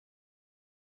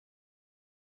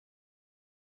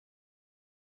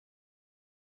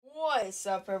What's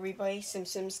up, everybody?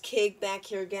 Simpsons Kid back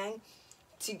here again.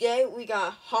 Today we got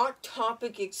a Hot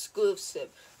Topic exclusive.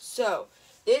 So,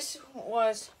 this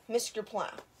was Mr.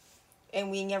 Plow. And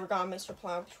we never got Mr.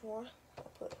 Plow before.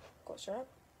 I'll put it closer up.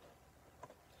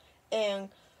 And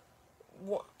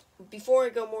before I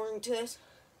go more into this,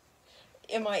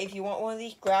 if you want one of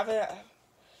these, grab it at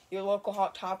your local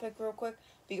Hot Topic real quick.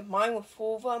 Because mine was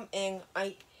full of them, and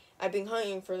I've been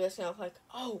hunting for this, and I was like,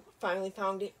 oh, finally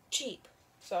found it cheap.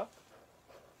 So,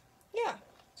 yeah.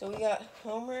 So we got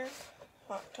Homer,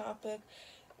 Hot Topic.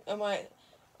 I'm like,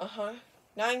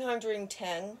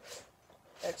 910.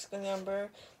 That's the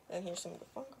number. And here's some of the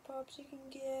Funko Pops you can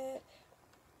get.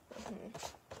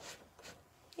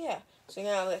 Yeah. So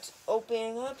now let's open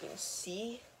it up and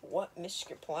see what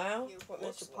Mr. Plow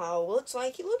looks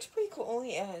like. He looks pretty cool.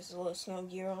 He has a little snow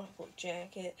gear on, a little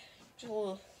jacket, just a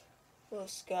little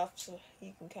scuff so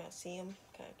you can kind of see him.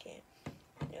 Kind of can't.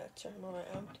 Yeah, turn him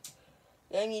around.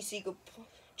 Then you see the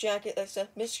jacket that says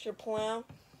Mr. Plow.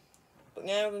 But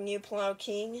now the new Plow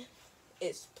King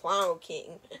is Plow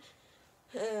King.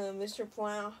 Mr.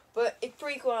 Plow. But it's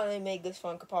pretty cool how they made this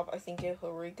Funko Pop. I think it's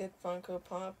a really good Funko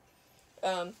Pop.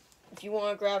 If you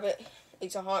want to grab it,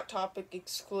 it's a Hot Topic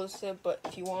exclusive. But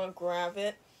if you want to grab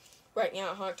it right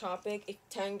now at Hot Topic, it's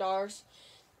 $10.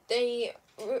 They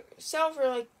sell for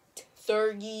like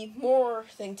 $30, more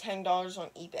than $10 on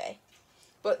eBay.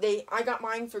 But I got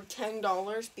mine for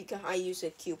 $10 because I used a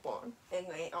coupon. And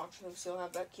they actually still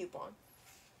have that coupon.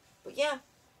 But yeah,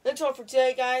 that's all for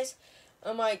today, guys.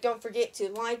 Don't forget to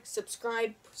like,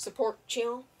 subscribe, support the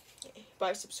channel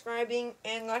by subscribing.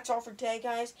 And that's all for today,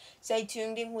 guys. Stay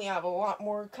tuned in. We have a lot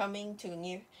more coming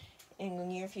in the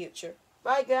near future.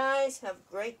 Bye, guys. Have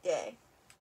a great day.